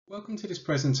Welcome to this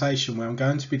presentation where I'm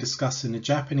going to be discussing the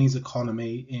Japanese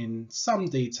economy in some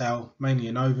detail, mainly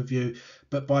an overview,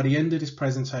 but by the end of this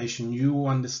presentation you will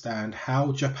understand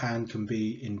how Japan can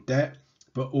be in debt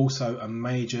but also a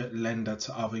major lender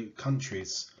to other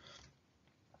countries.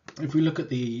 If we look at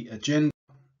the agenda,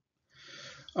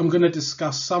 I'm going to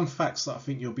discuss some facts that I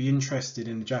think you'll be interested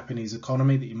in the Japanese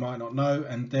economy that you might not know,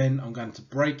 and then I'm going to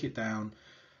break it down,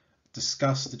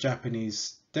 discuss the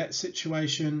Japanese debt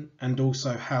situation and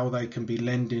also how they can be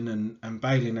lending and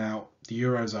bailing out the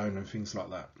Eurozone and things like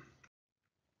that.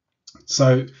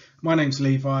 So my name's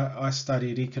Levi. I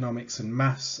studied economics and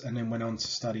maths and then went on to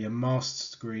study a master's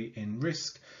degree in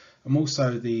risk. I'm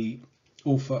also the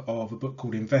author of a book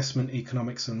called Investment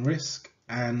Economics and Risk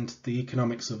and the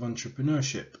Economics of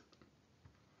Entrepreneurship.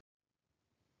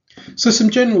 So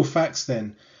some general facts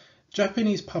then.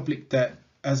 Japanese public debt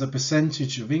as a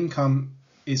percentage of income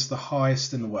is the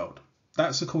highest in the world.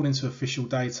 That's according to official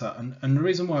data, and the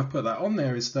reason why I put that on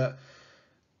there is that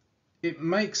it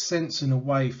makes sense in a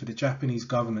way for the Japanese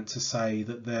government to say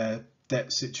that their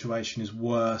debt situation is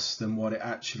worse than what it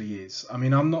actually is. I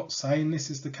mean, I'm not saying this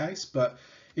is the case, but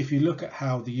if you look at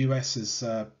how the US has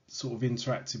sort of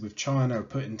interacted with China,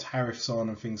 putting tariffs on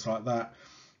and things like that,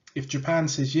 if Japan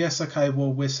says, yes, okay,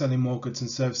 well, we're selling more goods and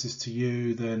services to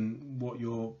you than what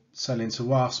you're selling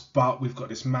to us, but we've got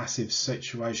this massive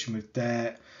situation with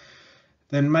debt,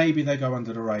 then maybe they go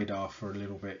under the radar for a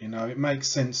little bit. You know, it makes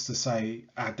sense to say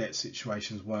our debt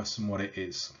situation is worse than what it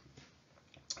is.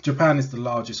 Japan is the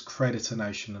largest creditor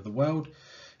nation of the world.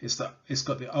 It's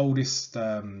got the oldest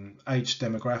age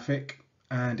demographic,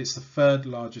 and it's the third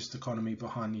largest economy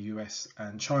behind the US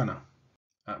and China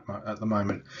at the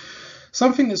moment.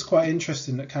 Something that's quite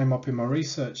interesting that came up in my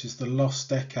research is the lost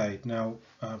decade. Now,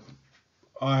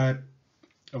 I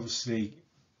obviously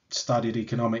studied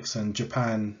economics, and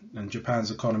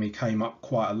Japan's economy came up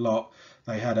quite a lot.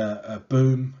 They had a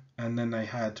boom, and then they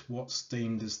had what's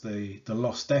deemed as the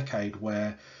lost decade,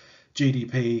 where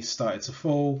GDP started to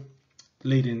fall.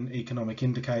 Leading economic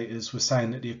indicators were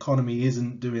saying that the economy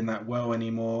isn't doing that well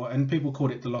anymore, and people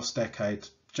called it the lost decade.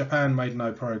 Japan made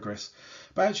no progress.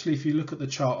 But actually, if you look at the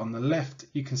chart on the left,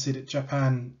 you can see that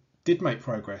Japan did make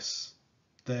progress.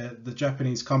 The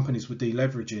Japanese companies were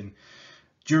deleveraging.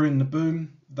 During the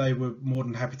boom, they were more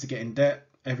than happy to get in debt.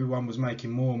 Everyone was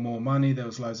making more and more money. There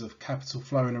was loads of capital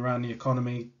flowing around the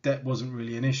economy. Debt wasn't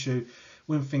really an issue.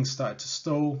 When things started to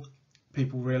stall,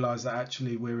 people realised that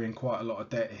actually we're in quite a lot of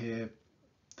debt here.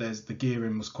 The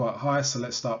gearing was quite high, so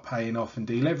let's start paying off and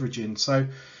deleveraging. So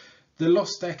the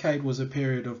lost decade was a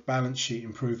period of balance sheet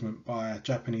improvement by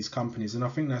Japanese companies, and I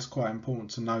think that's quite important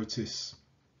to notice.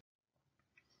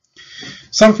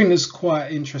 Something that's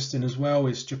quite interesting as well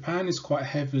is Japan is quite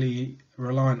heavily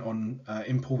reliant on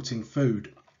importing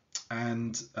food,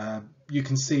 and you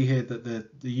can see here that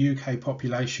the UK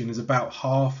population is about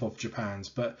half of Japan's,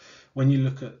 but when you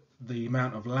look at the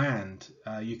amount of land,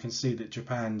 you can see that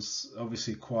Japan's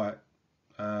obviously quite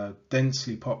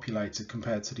densely populated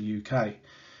compared to the UK.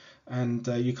 And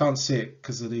you can't see it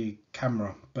because of the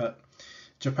camera, but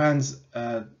Japan's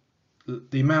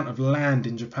the amount of land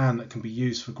in Japan that can be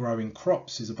used for growing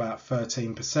crops is about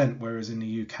 13%, whereas in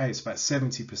the UK it's about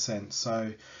 70%.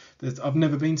 So I've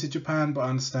never been to Japan, but I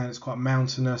understand it's quite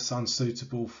mountainous,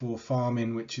 unsuitable for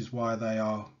farming, which is why they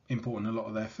are importing a lot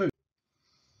of their food.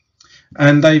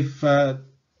 And they've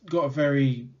got a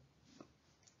very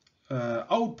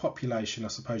old population, I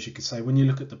suppose you could say. When you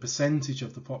look at the percentage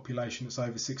of the population that's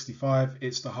over 65,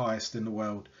 it's the highest in the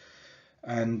world.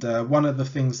 And one of the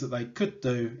things that they could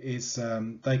do is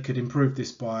they could improve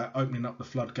this by opening up the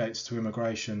floodgates to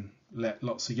immigration, let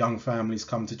lots of young families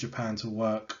come to Japan to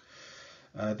work.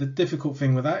 The difficult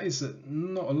thing with that is that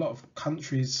not a lot of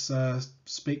countries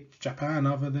speak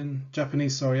Japanese other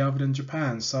than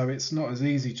Japan, so it's not as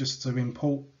easy just to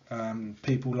import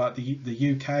people like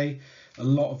the UK. A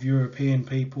lot of European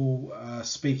people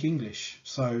speak English,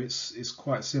 so it's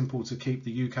quite simple to keep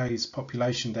the UK's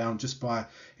population down just by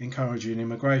encouraging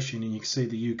immigration, and you can see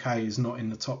the UK is not in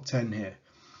the top 10 here.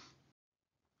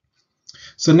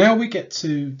 So now we get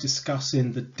to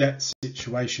discussing the debt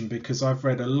situation, because I've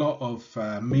read a lot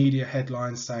of media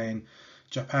headlines saying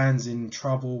Japan's in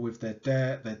trouble with their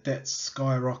debt's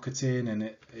skyrocketing,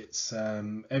 and it's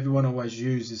everyone always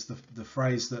uses the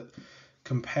phrase that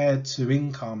compared to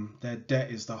income, their debt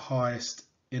is the highest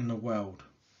in the world.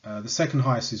 The second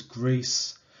highest is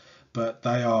Greece, but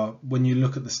they are, when you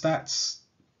look at the stats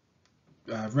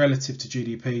relative to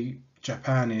GDP,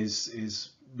 Japan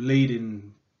is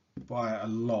leading by a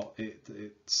lot.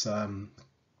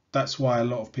 That's why a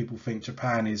lot of people think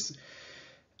Japan is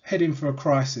heading for a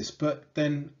crisis. But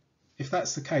then if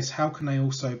that's the case, how can they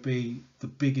also be the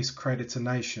biggest creditor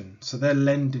nation? So they're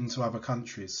lending to other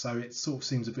countries. So it sort of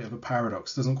seems a bit of a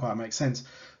paradox. Doesn't quite make sense.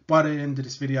 By the end of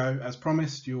this video, as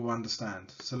promised, you will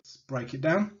understand. So let's break it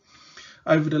down.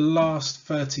 Over the last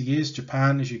 30 years,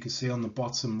 Japan, as you can see on the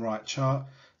bottom right chart,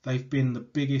 they've been the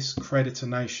biggest creditor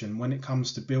nation. When it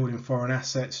comes to building foreign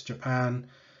assets, Japan,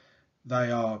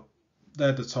 they're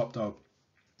the top dog.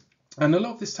 And a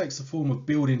lot of this takes the form of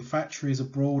building factories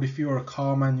abroad. If you're a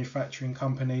car manufacturing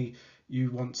company,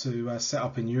 you want to set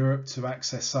up in Europe to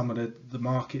access some of the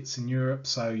markets in Europe.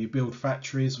 So you build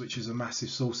factories, which is a massive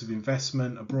source of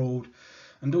investment abroad.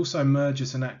 And also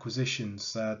mergers and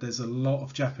acquisitions. There's a lot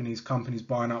of Japanese companies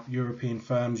buying up European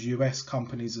firms, US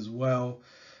companies as well.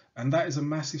 And that is a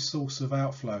massive source of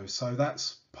outflow. So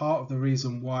that's part of the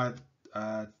reason why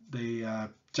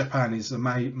Japan is a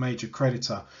major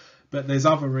creditor. But there's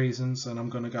other reasons, and I'm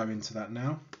going to go into that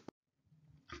now.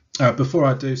 Before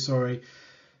I do, sorry,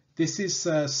 this is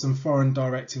some foreign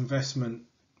direct investment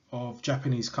of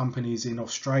Japanese companies in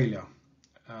Australia.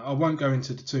 I won't go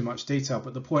into too much detail,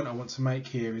 but the point I want to make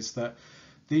here is that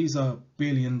these are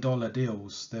billion-dollar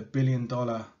deals. They're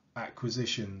billion-dollar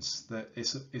acquisitions. That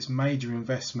it's major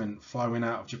investment flowing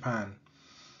out of Japan.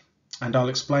 And I'll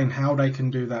explain how they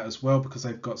can do that as well, because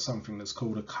they've got something that's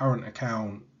called a current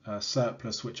account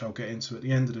surplus, which I'll get into at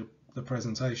the end of the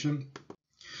presentation.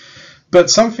 But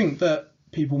something that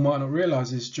people might not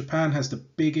realize is Japan has the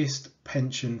biggest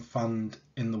pension fund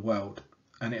in the world,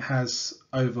 and it has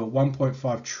over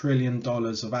 $1.5 trillion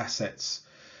of assets.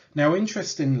 Now,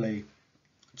 interestingly,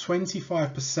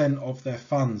 25% of their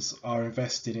funds are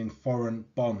invested in foreign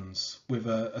bonds with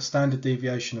a standard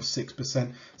deviation of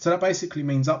 6%. So that basically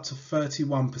means up to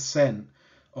 31%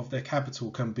 of their capital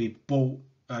can be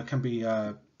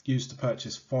used to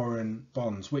purchase foreign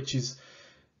bonds, which is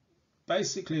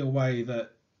basically a way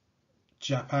that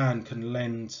Japan can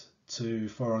lend to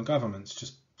foreign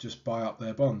governments, just buy up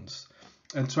their bonds.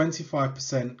 And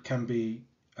 25% can be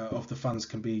of the funds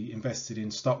can be invested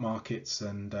in stock markets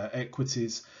and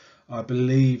equities. I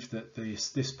believe that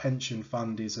this pension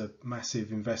fund is a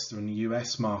massive investor in the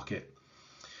US market.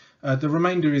 The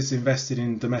remainder is invested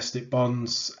in domestic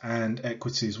bonds and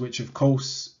equities, which of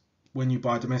course, when you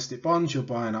buy domestic bonds, you're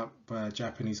buying up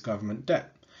Japanese government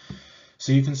debt.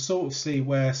 So you can sort of see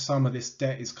where some of this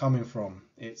debt is coming from.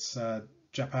 It's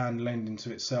Japan lending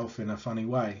to itself in a funny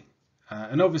way.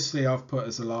 And obviously I've put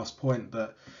as the last point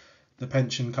that the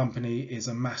pension company is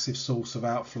a massive source of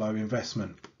outflow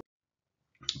investment.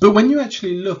 But when you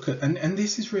actually look at, and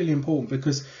this is really important,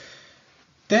 because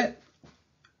debt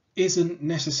isn't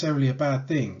necessarily a bad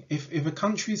thing. If a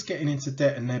country is getting into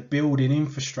debt and they're building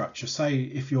infrastructure, say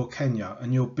if you're Kenya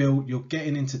and you're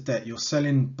getting into debt, you're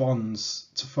selling bonds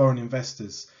to foreign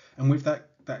investors, and with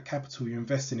that capital you're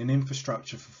investing in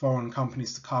infrastructure for foreign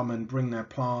companies to come and bring their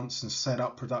plants and set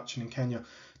up production in Kenya.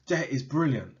 Debt is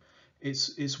brilliant.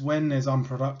 It's when there's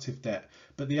unproductive debt.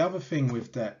 But the other thing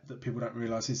with debt that people don't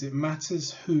realize is it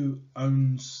matters who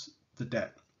owns the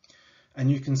debt.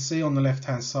 And you can see on the left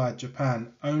hand side,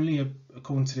 Japan, only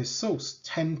according to this source,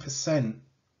 10%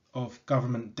 of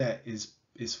government debt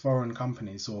is foreign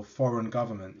companies or foreign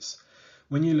governments.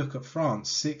 When you look at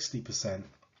France, 60%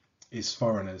 is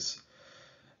foreigners.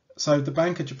 So the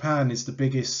Bank of Japan is the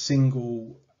biggest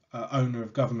single owner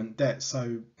of government debt.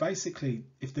 So basically,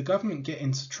 if the government get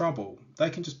into trouble, they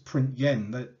can just print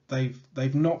yen.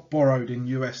 They've not borrowed in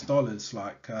US dollars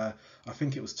like I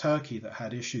think it was Turkey that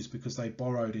had issues because they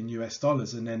borrowed in US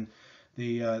dollars, and then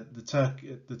the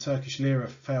Turkish lira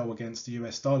fell against the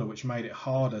US dollar, which made it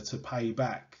harder to pay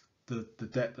back the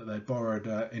debt that they borrowed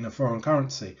in a foreign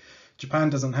currency. Japan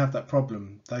doesn't have that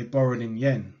problem. They borrowed in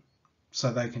yen,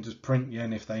 so they can just print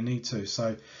yen if they need to.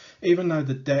 So even though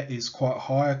the debt is quite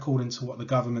high according to what the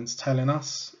government's telling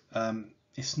us,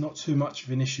 it's not too much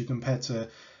of an issue compared to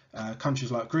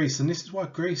countries like Greece. And this is why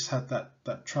Greece had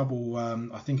that trouble,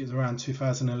 I think it was around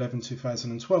 2011,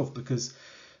 2012, because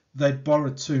they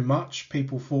borrowed too much.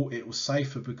 People thought it was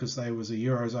safer because they was a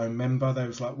Eurozone member. They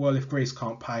was like, well, if Greece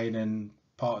can't pay, then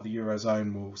part of the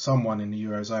Eurozone someone in the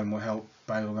Eurozone will help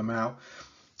bail them out.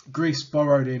 Greece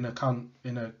borrowed in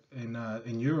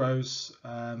euros,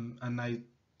 and they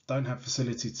don't have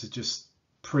facility to just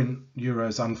print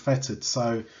euros unfettered.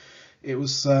 So it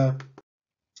was a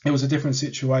different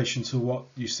situation to what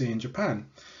you see in Japan.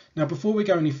 Now, before we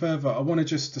go any further, I want to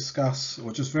just discuss,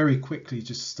 or just very quickly,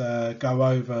 just go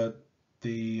over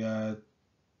the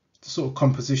sort of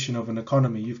composition of an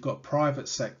economy. You've got private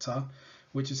sector,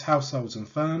 which is households and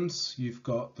firms. You've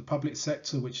got the public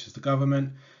sector, which is the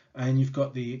government. And you've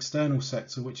got the external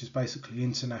sector, which is basically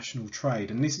international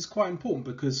trade. And this is quite important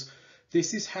because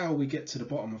This is how we get to the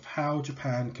bottom of how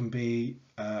Japan can be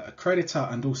a creditor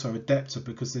and also a debtor,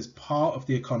 because there's part of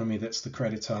the economy that's the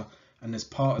creditor and there's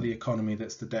part of the economy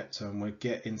that's the debtor, and we'll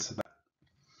get into that.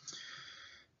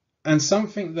 And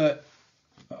something that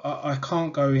I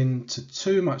can't go into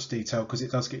too much detail because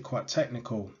it does get quite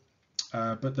technical,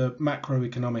 but the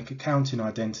macroeconomic accounting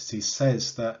identity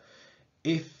says that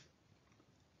if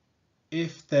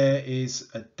there is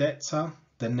a debtor,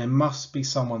 then there must be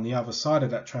someone on the other side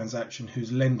of that transaction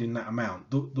who's lending that amount.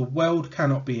 The world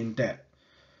cannot be in debt.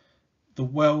 The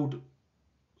world,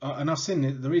 and I've seen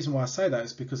it, the reason why I say that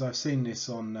is because I've seen this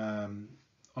on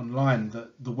online,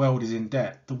 that the world is in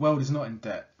debt. The world is not in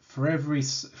debt. For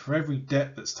every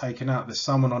debt that's taken out, there's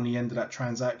someone on the end of that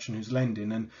transaction who's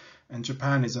lending, and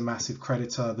Japan is a massive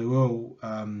creditor. The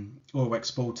oil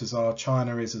exporters are,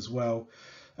 China is as well.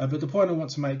 But the point I want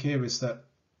to make here is that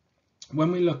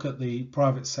when we look at the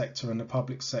private sector and the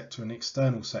public sector and the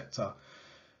external sector,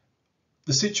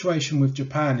 the situation with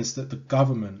Japan is that the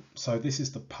government, so this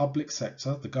is the public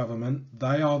sector, the government,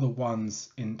 they are the ones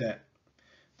in debt.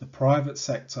 The private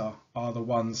sector are the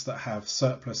ones that have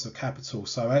surplus of capital.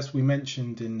 So as we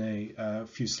mentioned in a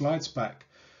few slides back,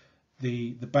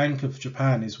 the Bank of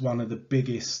Japan is one of the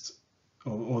biggest,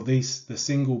 or the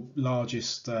single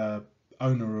largest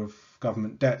owner of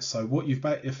government debt. So what you've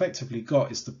effectively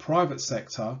got is the private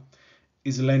sector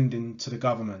is lending to the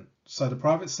government. So the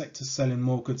private sector is selling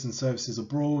more goods and services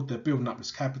abroad. They're building up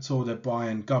this capital. They're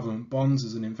buying government bonds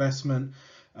as an investment.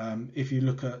 If you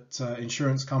look at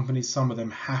insurance companies, some of them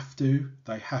have to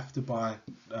buy,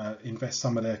 invest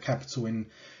some of their capital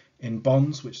in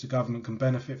bonds, which the government can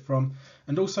benefit from.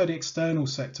 And also the external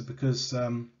sector, because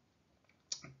the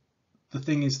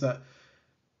thing is that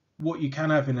what you can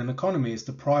have in an economy is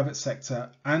the private sector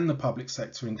and the public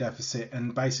sector in deficit,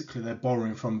 and basically they're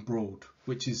borrowing from abroad,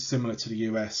 which is similar to the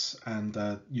US and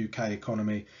UK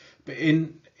economy. But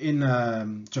in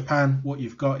Japan, what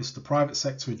you've got is the private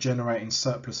sector generating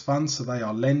surplus funds, so they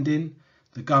are lending,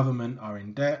 the government are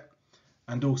in debt,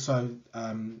 and also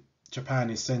Japan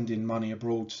is sending money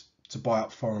abroad to buy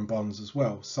up foreign bonds as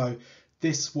well. So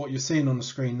this, what you're seeing on the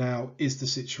screen now, is the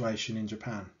situation in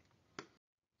Japan.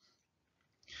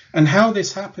 And how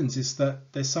this happens is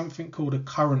that there's something called a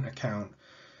current account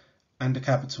and a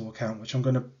capital account, which I'm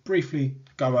going to briefly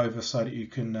go over so that you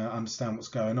can understand what's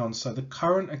going on. So the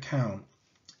current account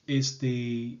is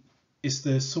the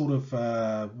sort of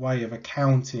way of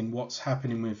accounting what's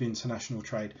happening with international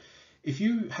trade. If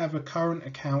you have a current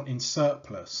account in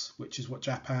surplus, which is what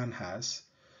Japan has,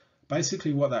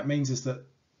 basically what that means is that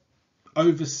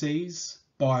overseas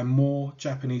buy more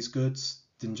Japanese goods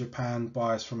than Japan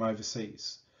buys from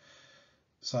overseas.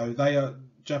 So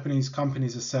Japanese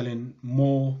companies are selling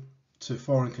more to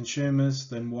foreign consumers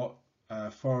than what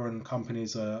foreign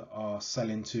companies are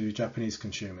selling to Japanese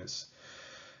consumers.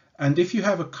 And if you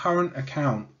have a current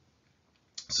account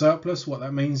surplus, what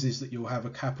that means is that you'll have a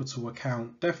capital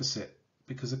account deficit,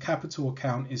 because a capital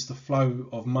account is the flow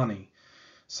of money.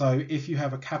 So if you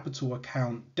have a capital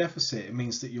account deficit, it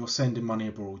means that you're sending money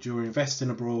abroad, you're investing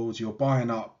abroad, you're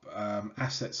buying up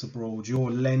assets abroad,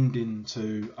 you're lending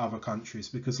to other countries,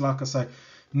 because like I say,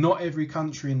 not every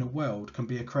country in the world can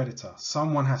be a creditor.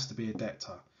 Someone has to be a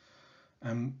debtor.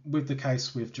 And with the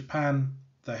case with Japan,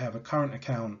 they have a current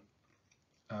account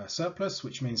surplus,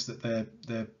 which means that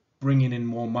they're bringing in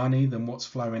more money than what's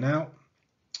flowing out,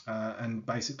 and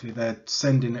basically they're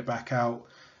sending it back out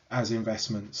as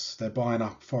investments. They're buying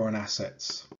up foreign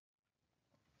assets.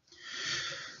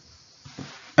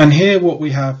 And here what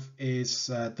we have is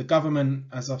the government,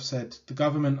 as I've said, the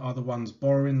government are the ones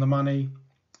borrowing the money,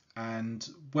 and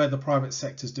where the private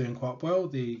sector is doing quite well,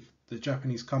 the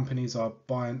Japanese companies are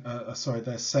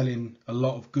they're selling a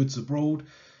lot of goods abroad,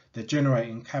 they're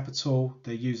generating capital,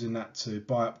 they're using that to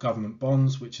buy up government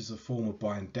bonds, which is a form of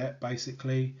buying debt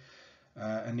basically.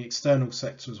 And the external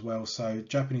sector as well. So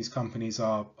Japanese companies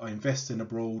are investing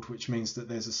abroad, which means that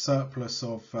there's a surplus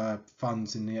of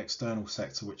funds in the external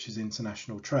sector, which is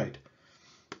international trade.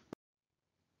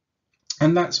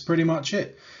 And that's pretty much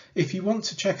it. If you want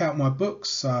to check out my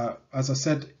books, as I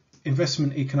said,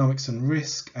 Investment Economics and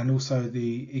Risk, and also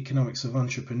the Economics of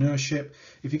Entrepreneurship.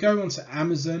 If you go onto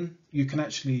Amazon, you can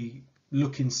actually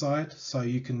look inside, so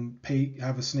you can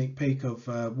have a sneak peek of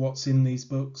what's in these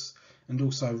books, and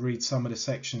also read some of the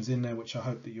sections in there, which I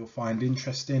hope that you'll find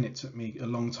interesting. It took me a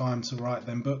long time to write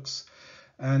them books.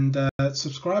 And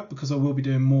subscribe, because I will be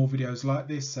doing more videos like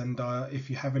this. And if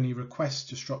you have any requests,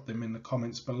 just drop them in the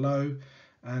comments below,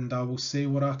 and I will see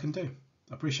what I can do.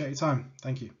 I appreciate your time.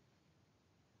 Thank you.